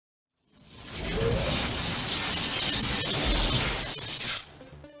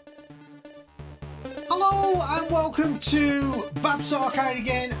Welcome to Babs Arcade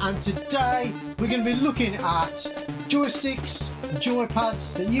again, and today we're going to be looking at joysticks and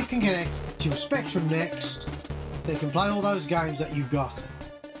joypads that you can connect to your Spectrum Next so you can play all those games that you've got.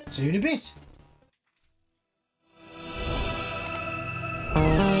 See you in a bit.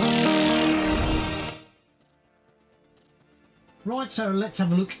 Right, so let's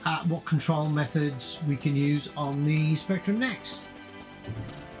have a look at what control methods we can use on the Spectrum Next.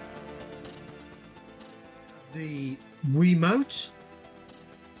 The Wiimote,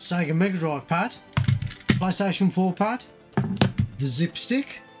 Sega Megadrive Pad, PlayStation 4 Pad, the Zipstick,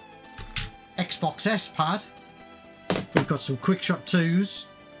 Xbox S Pad, we've got some QuickShot 2s,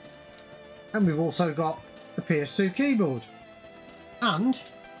 and we've also got the PS2 Keyboard. And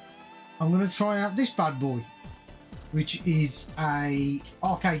I'm going to try out this bad boy, which is a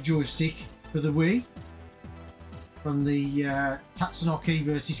arcade joystick for the Wii from the Tatsunoko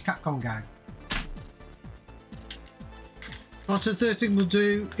vs Capcom game. Right, so the first thing we'll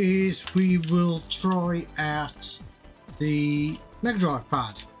do is we will try out the Megadrive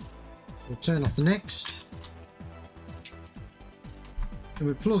Pad. We'll turn off the Next, and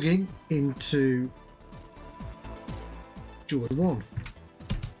we're plugging into Joy 1.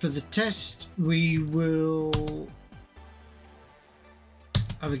 For the test, we will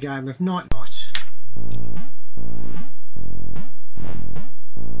have a game of Night Night.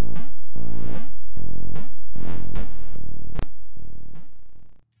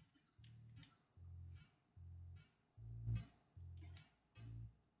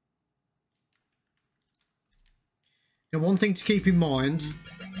 Now, one thing to keep in mind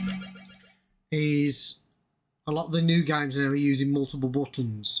is a lot of the new games now are using multiple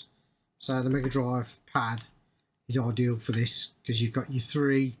buttons. So the Megadrive Pad is ideal for this because you've got your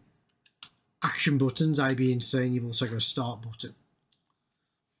 3 action buttons, A, B and C, and you've also got a start button.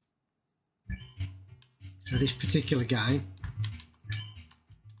 So this particular game,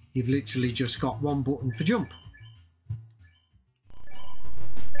 you've literally just got one button for jump.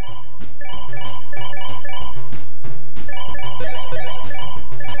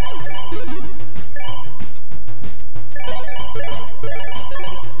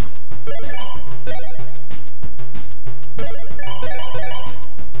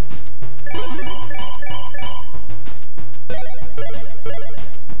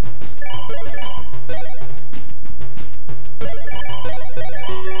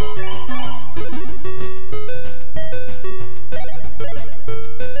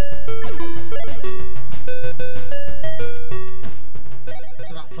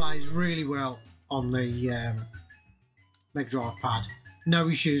 Really well on the Megadrive Pad, no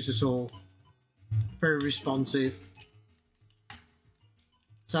issues at all, very responsive.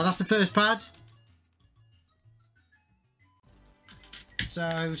 So that's the first pad.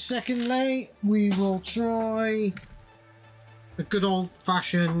 So secondly, we will try a good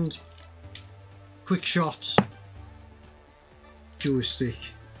old-fashioned QuickShot joystick.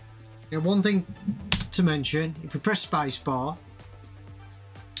 Now, one thing to mention, if we press spacebar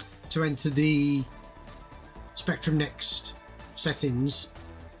to enter the Spectrum Next settings,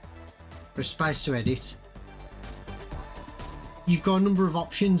 press space to edit, you've got a number of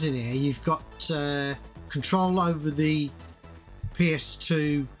options in here. You've got control over the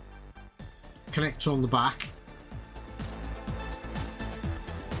PS2 connector on the back.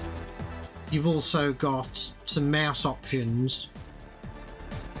 You've also got some mouse options,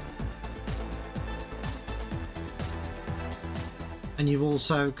 and you've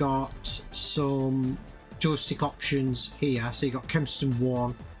also got some joystick options here. So you've got Kempston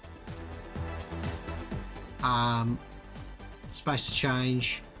 1, space to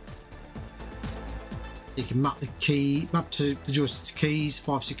change. You can map to the joystick to keys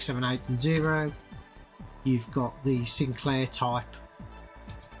 5, 6, 7, 8 and 0. You've got the Sinclair type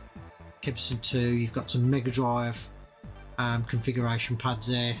Kempston 2. You've got some Megadrive configuration pads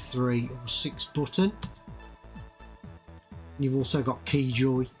there, 3 or 6 button. You've also got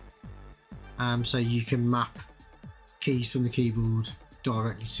Keyjoy, so you can map keys from the keyboard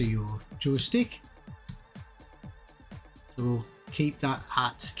directly to your joystick. So we'll keep that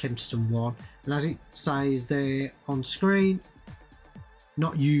at Kempston 1, and as it says there on screen,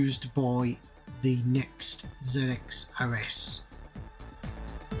 not used by the Next ZX OS.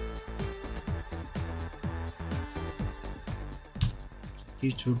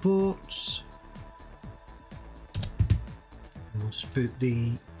 Used to reports. We'll just put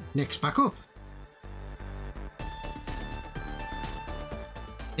the Next back up.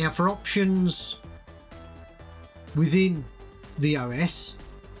 Now, for options within the OS,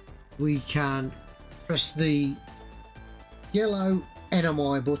 we can press the yellow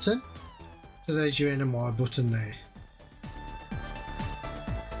NMI button So there's your NMI button there.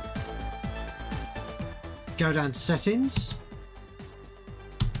 Go down to settings,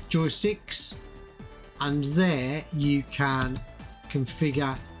 joysticks, and there you can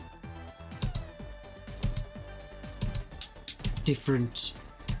configure different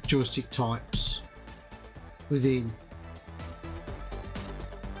joystick types within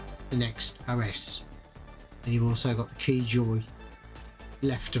the next OS. And you've also got the key joy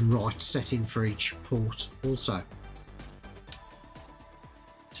left and right setting for each port also.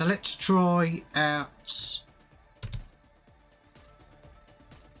 So let's try out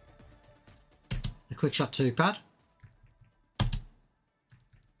the QuickShot 2 pad.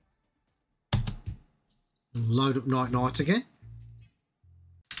 Load up Night Night again.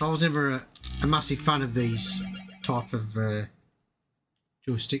 I was never a massive fan of these type of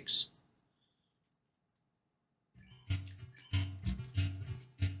joysticks.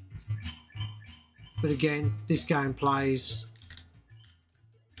 But again, this game plays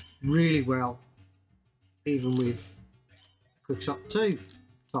really well, even with QuickShot 2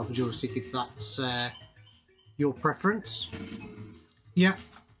 type of joystick, if that's your preference. Yeah,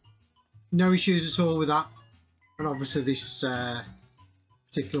 no issues at all with that. And obviously this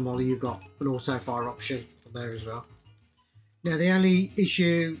particular model, you've got an auto fire option on there as well. Now the only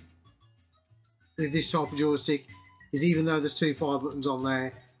issue with this type of joystick is, even though there's two fire buttons on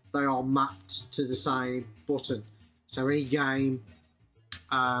there, they are mapped to the same button. So any game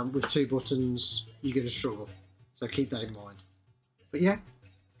with two buttons, you're going to struggle. So keep that in mind. But yeah,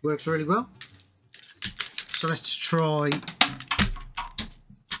 works really well. So let's try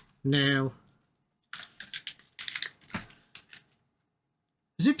now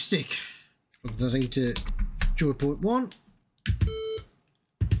Zipstick. Plug that into Joyport 1.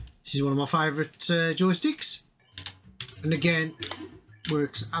 This is one of my favourite joysticks, and again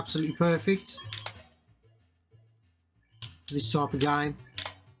works absolutely perfect for this type of game.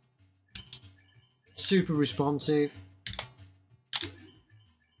 Super responsive.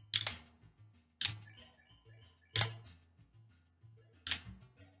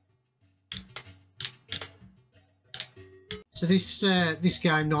 So this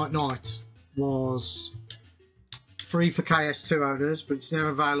game Night Night was free for KS2 owners, but it's now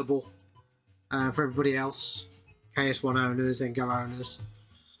available for everybody else, KS1 owners and Go owners,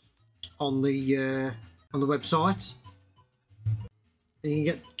 on the website. And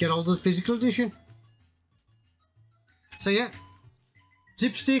you can get hold of the physical edition. So yeah,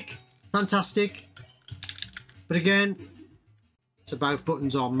 Zipstick, fantastic. But again, so both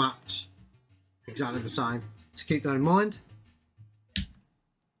buttons are mapped exactly the same. So keep that in mind.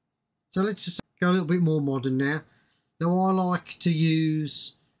 So let's just go a little bit more modern now. Now I like to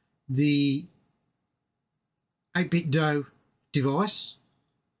use the 8-bit DO device,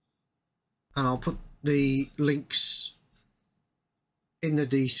 and I'll put the links in the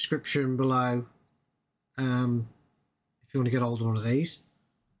description below if you want to get hold of one of these.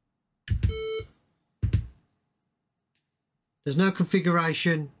 There's no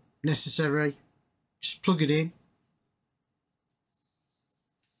configuration necessary, just plug it in,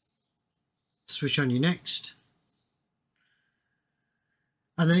 switch on your next,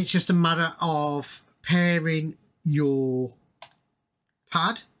 and then it's just a matter of pairing your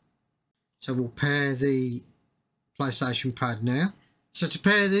pad. So we'll pair the PlayStation Pad now. So to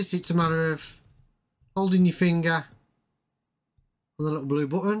pair this, it's a matter of holding your finger on the little blue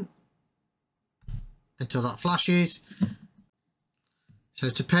button until that flashes.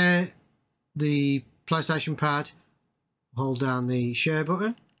 So to pair the PlayStation Pad, hold down the share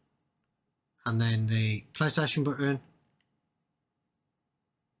button and then the PlayStation button,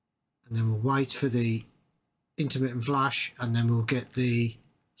 and then we'll wait for the intermittent flash, and then we'll get the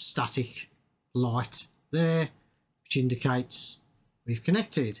static light there, which indicates we've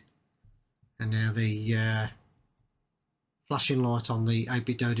connected. And now the flashing light on the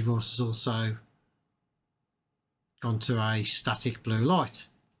 8-bit DO device has also gone to a static blue light.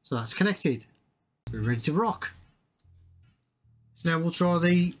 So that's connected. We're ready to rock. So now we'll try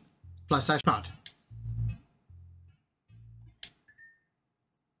the PlayStation Pad.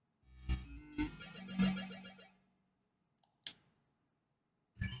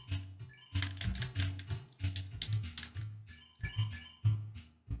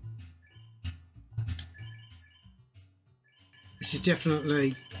 This is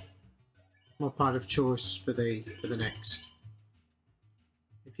definitely my pad of choice for the next,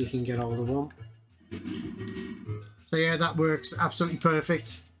 if you can get hold of one. So yeah, that works absolutely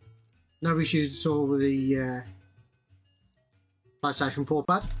perfect. No issues at all with the PlayStation 4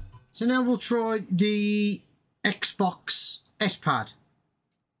 pad. So now we'll try the Xbox S pad.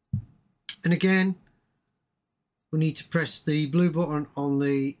 And again, we need to press the blue button on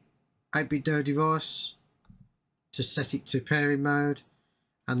the 8-bit Do device to set it to pairing mode,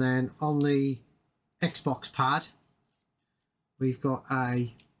 and then on the Xbox pad we've got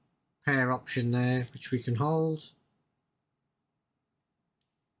a pair option there which we can hold.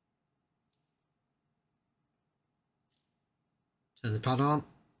 Turn the pad on.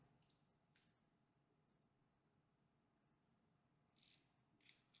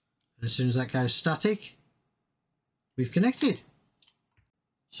 And as soon as that goes static, we've connected.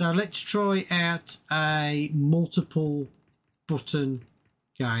 So let's try out a multiple button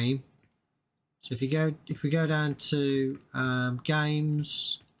game. So if we go down to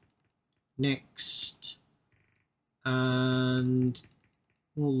games, next, and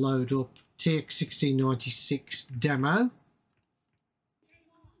we'll load up TX1696 demo.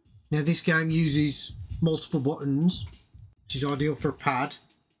 Now this game uses multiple buttons, which is ideal for a pad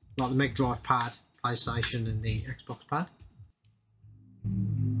like the Megadrive Pad, PlayStation and the Xbox pad.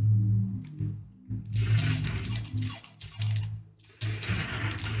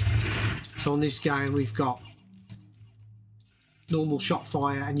 So on this game we've got normal shot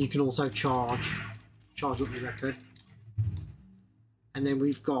fire, and you can also charge up your weapon. And then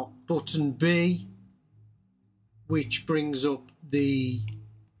we've got button B, which brings up the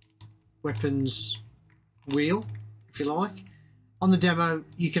weapons wheel, if you like. On the demo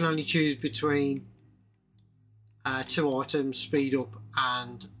you can only choose between two items, speed up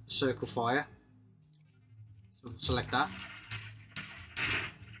and circle fire. So we'll select that.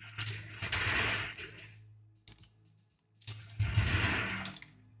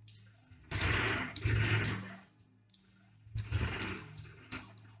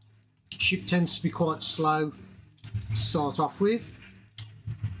 Ship tends to be quite slow to start off with,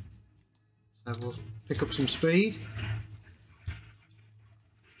 so we'll pick up some speed.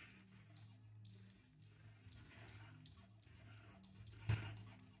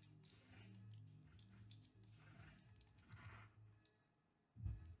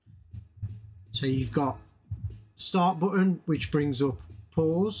 So you've got start button, which brings up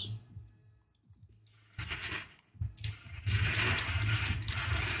pause.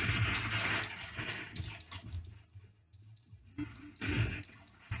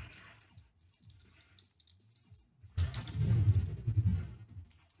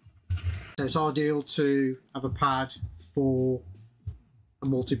 So it's ideal to have a pad for a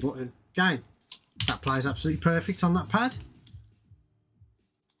multi-button game. That plays absolutely perfect on that pad.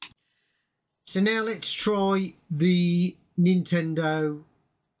 So now let's try the Nintendo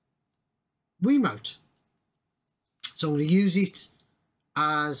Wiimote. So I'm going to use it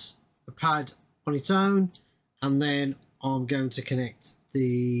as a pad on its own, and then I'm going to connect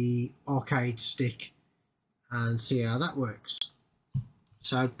the arcade stick and see how that works.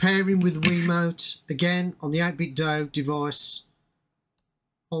 So pairing with the Wiimote, again on the 8-bit Do device,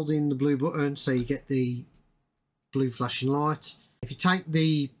 holding the blue button so you get the blue flashing light. If you take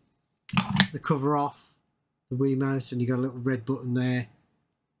the cover off the Wiimote and you got a little red button there,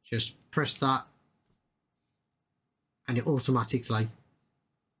 just press that and it automatically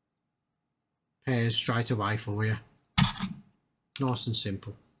pairs straight away for you. Nice and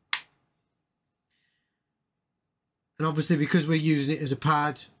simple. And obviously because we're using it as a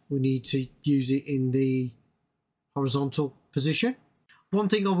pad, we need to use it in the horizontal position. One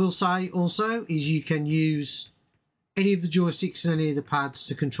thing I will say also is you can use any of the joysticks and any of the pads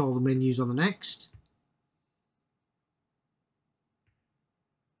to control the menus on the next.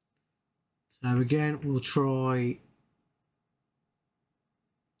 So again, we'll try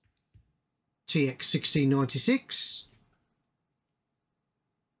TX1696.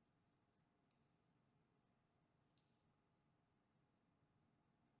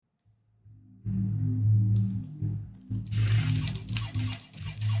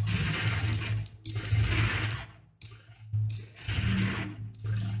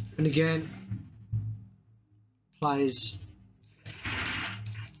 And again, plays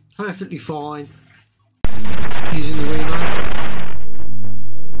perfectly fine using the Wiimote.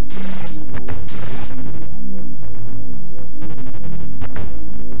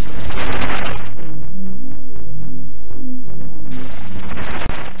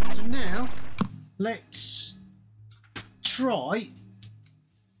 So now let's try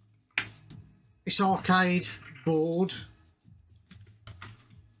this arcade board.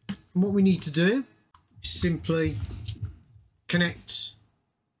 And what we need to do is simply connect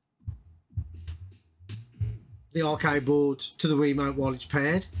the arcade board to the Wiimote while it's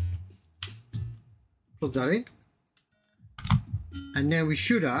paired. Plug that in. And now we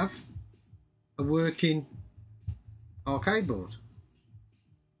should have a working arcade board.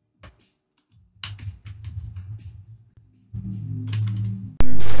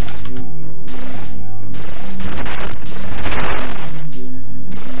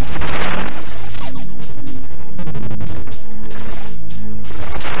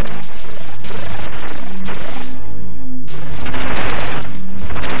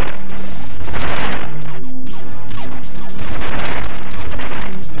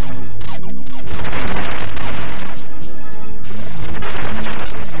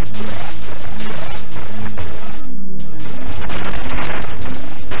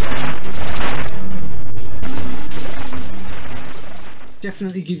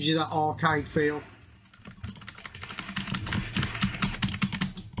 really gives you that arcade feel.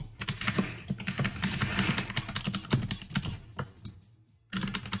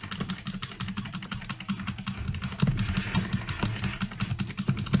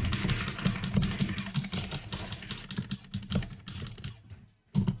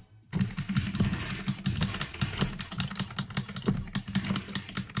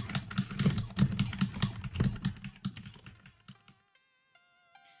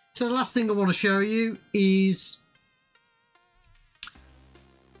 So the last thing I want to show you is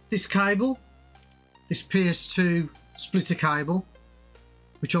this cable, this PS2 splitter cable,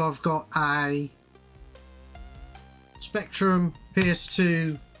 which I've got a Spectrum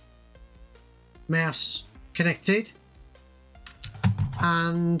PS2 mouse connected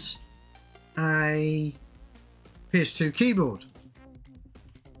and a PS2 keyboard,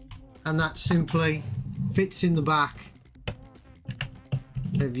 and that simply fits in the back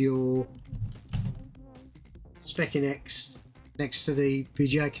of your Speccy next to the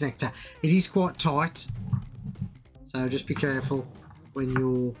VGA connector. It is quite tight, so just be careful when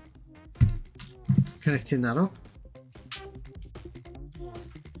you're connecting that up.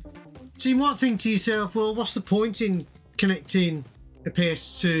 So you might think to yourself, well, what's the point in connecting a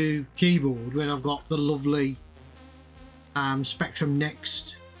PS2 keyboard when I've got the lovely Spectrum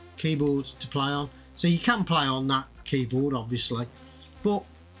Next keyboard to play on? So you can play on that keyboard obviously, but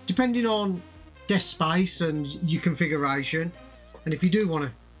depending on desk space and your configuration, and if you do want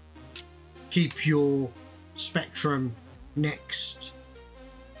to keep your Spectrum Next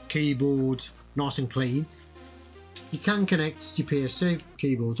keyboard nice and clean, you can connect your PS2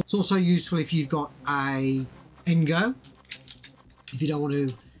 keyboard. It's also useful if you've got a Ngo, if you don't want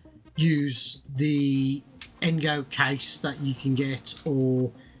to use the Ngo case that you can get,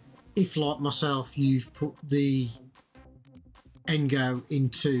 or if like myself you've put the Ngo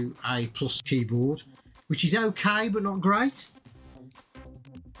into a Plus keyboard, which is okay but not great.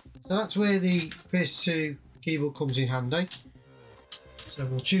 So that's where the PS2 keyboard comes in handy. So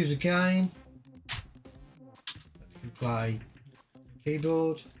we'll choose a game that we can play.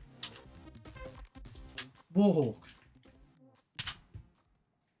 Keyboard, Warhawk.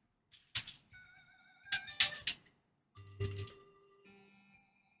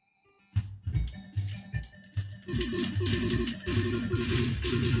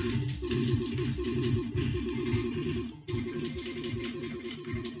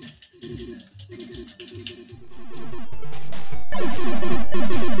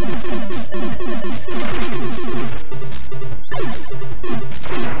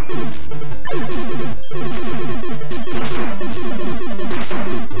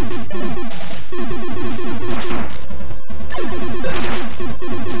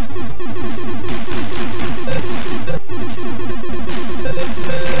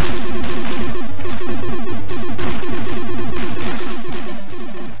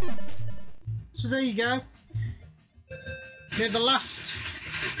 So there you go. Now the last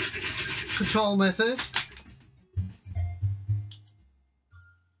control method,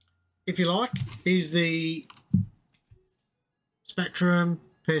 if you like, is the Spectrum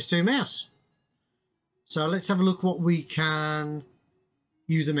PS2 mouse. So let's have a look what we can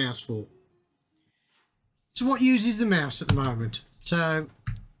use the mouse for. So what uses the mouse at the moment? So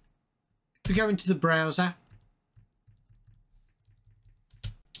if we go into the browser,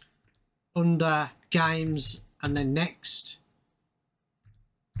 under games and then next,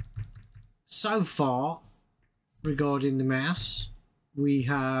 so far regarding the mouse we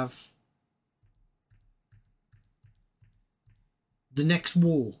have the next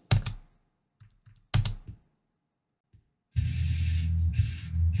wall.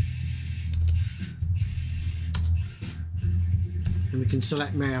 And we can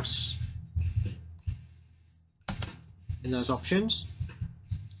select mouse in those options.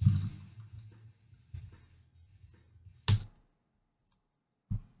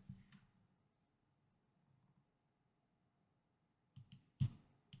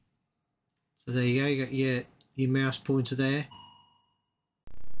 So there you go, you got your mouse pointer there.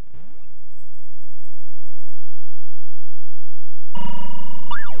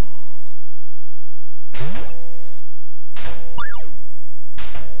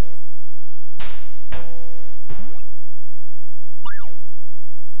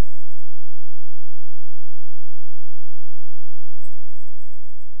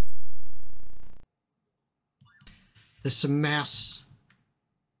 There's some mouse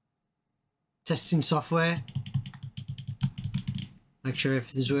testing software. Make sure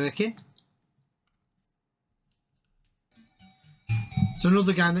everything's working. So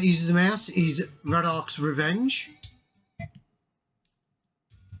another game that uses the mouse is Warhawk's Revenge.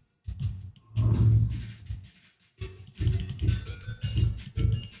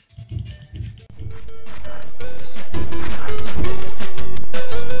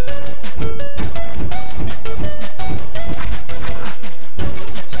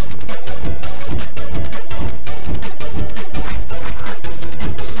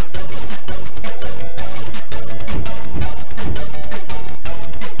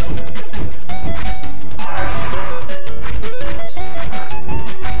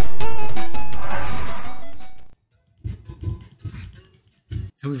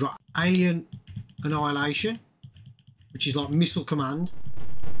 Alien Annihilation, which is like missile command.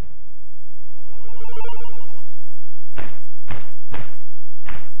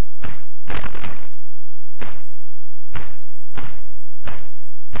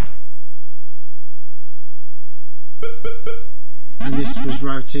 And this was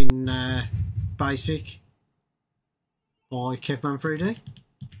wrote in BASIC by Kevman3D.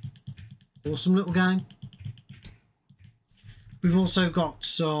 Awesome little game. We've also got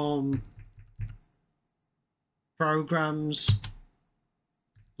some programs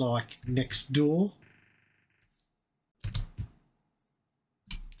like Next Door.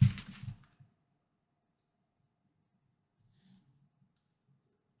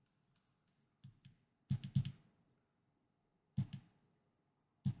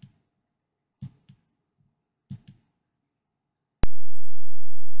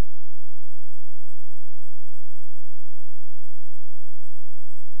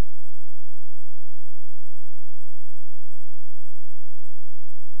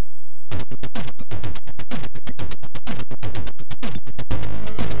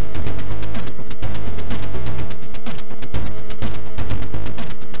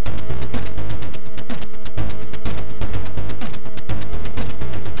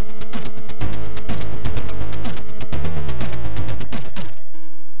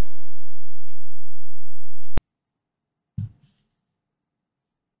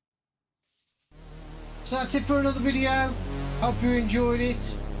 So that's it for another video. Hope you enjoyed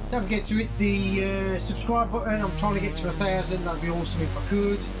it. Don't forget to hit the subscribe button. I'm trying to get to 1,000. That'd be awesome if I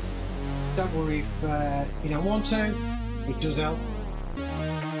could. Don't worry if you don't want to. It does help.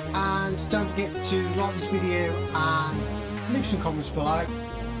 And don't forget to like this video and leave some comments below.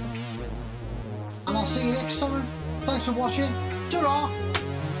 And I'll see you next time. Thanks for watching. Ta-ra!